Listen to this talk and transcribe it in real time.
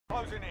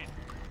Closing in.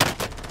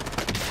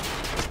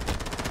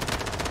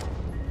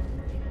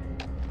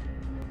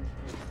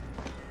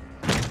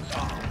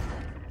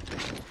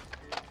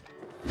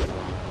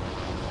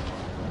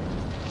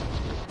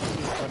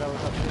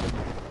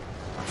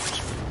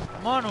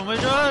 Mano,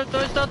 mas já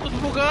está tudo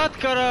bugado,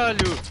 caralho!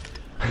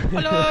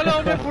 Olha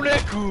o meu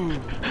boneco!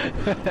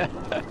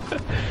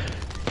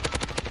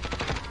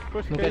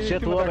 Não queres ser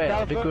tu,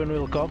 velho? Ficou no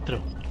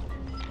helicóptero.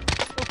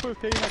 Eu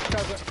caí na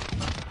casa.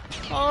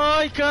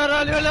 Ai,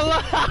 caralho, olha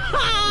lá!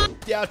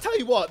 Yeah, I'll tell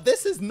you what,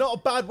 this is not a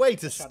bad way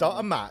to start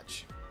a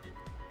match.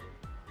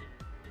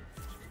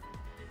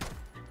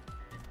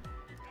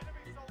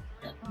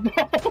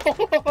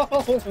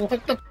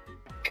 What the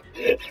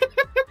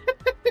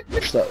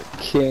It's that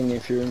king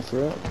if you're in for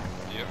it.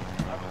 Yep.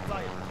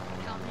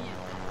 Count me in.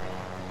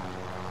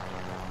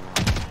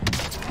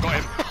 Got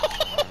him.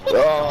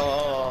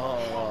 Oh.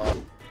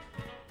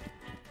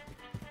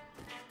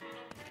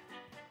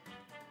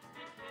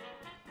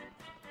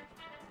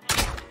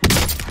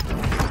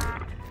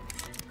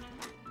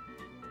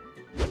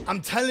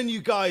 I'm telling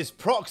you guys,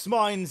 prox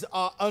mines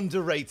are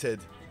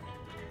underrated.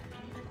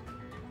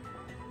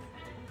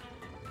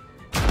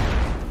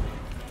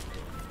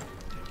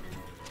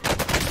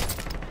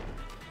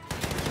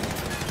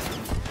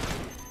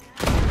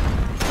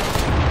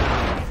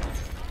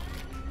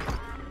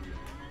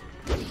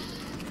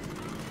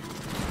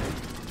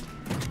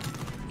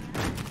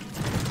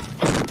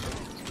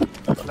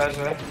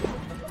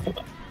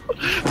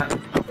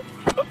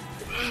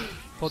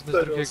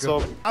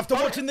 After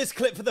watching this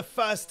clip for the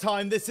first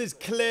time, this is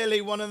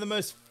clearly one of the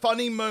most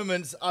funny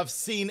moments I've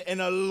seen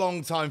in a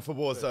long time for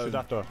Warzone. To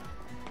that door.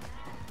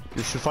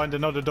 You should find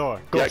another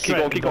door. Go Yeah, keep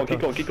going.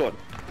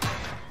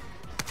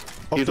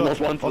 He's the most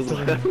wanted.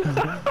 I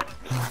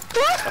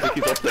think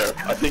he's up there.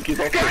 I think he's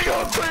up there,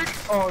 Sean.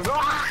 Oh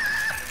no!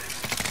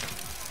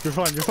 You're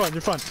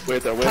fine.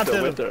 Wait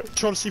there.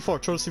 Troll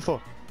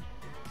C4.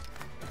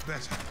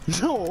 Better.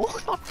 No,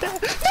 not that.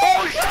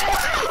 Oh shit!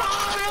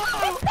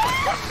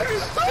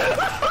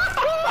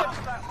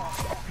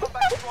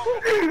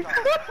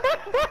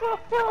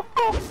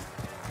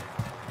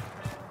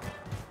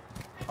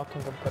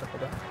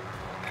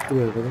 Go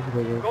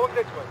and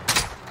get to it.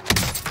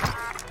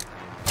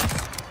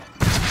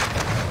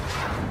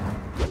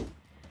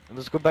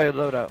 Let's go buy a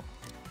loadout.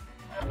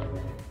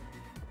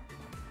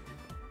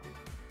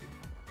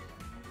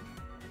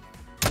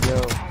 Yo.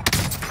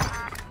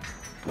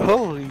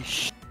 Holy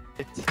shit.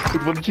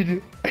 What did you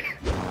do?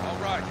 All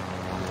right.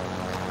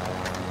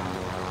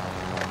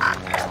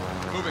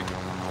 Moving.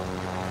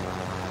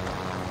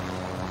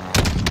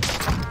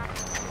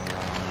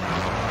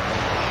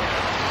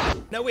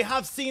 Now, we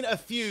have seen a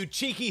few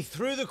cheeky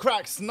through the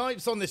crack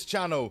snipes on this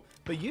channel,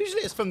 but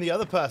usually it's from the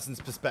other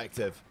person's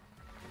perspective.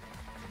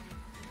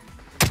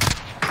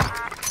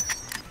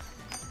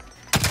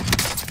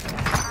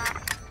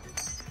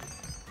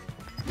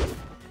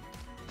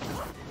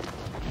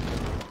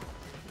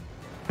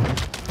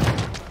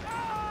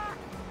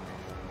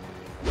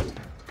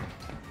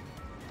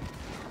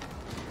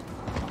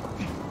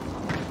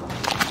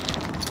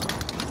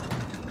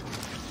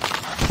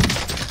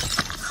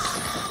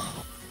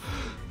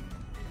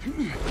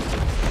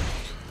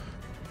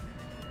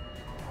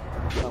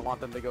 I want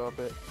them to go up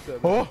it.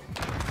 Oh!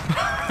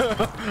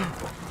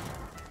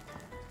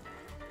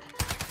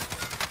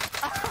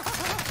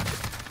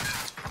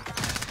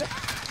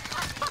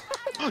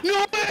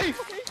 No way!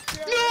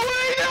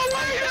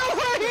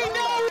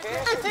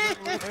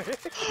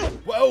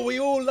 Well, we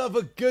all love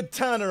a good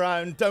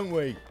turnaround, don't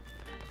we?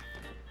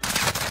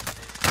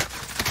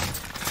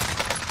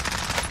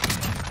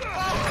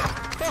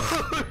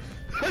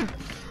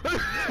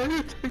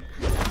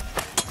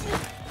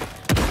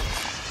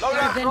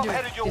 Loadout drop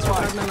headed your way.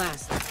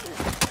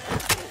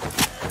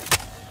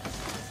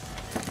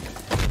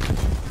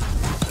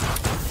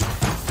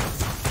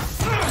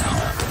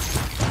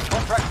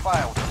 Contract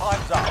failed.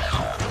 Time's up.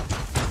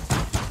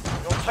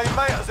 Your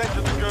teammate has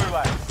entered the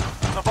gulag.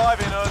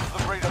 Surviving earns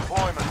them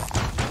redeployment.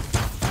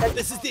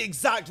 This is the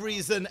exact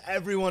reason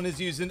everyone is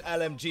using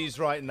LMGs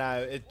right now.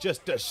 It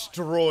just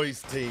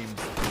destroys teams.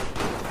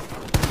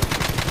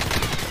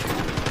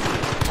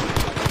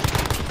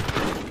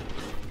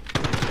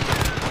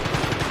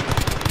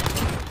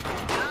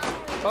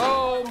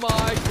 Oh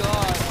my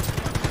god!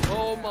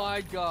 Oh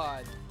my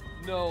god!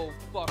 No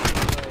fucking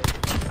way!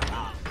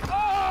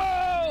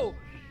 Oh!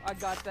 I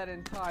got that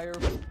entire.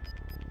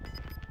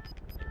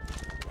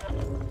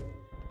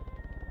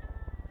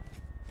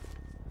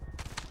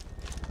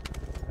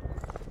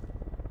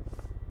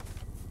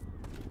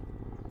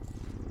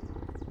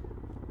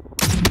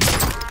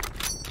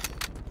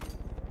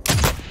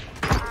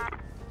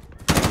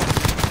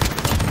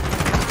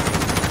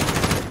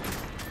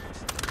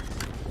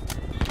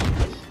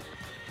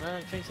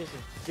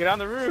 Get on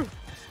the roof,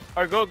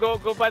 or go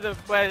by the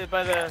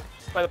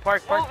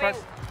park. Go.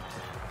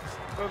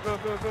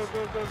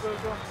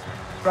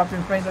 Drop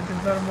in front of the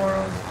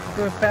tomorrow.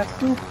 Go fast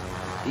too.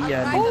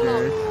 Yeah,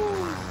 leaders.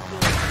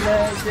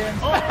 Legend.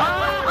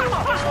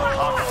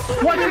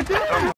 What is this?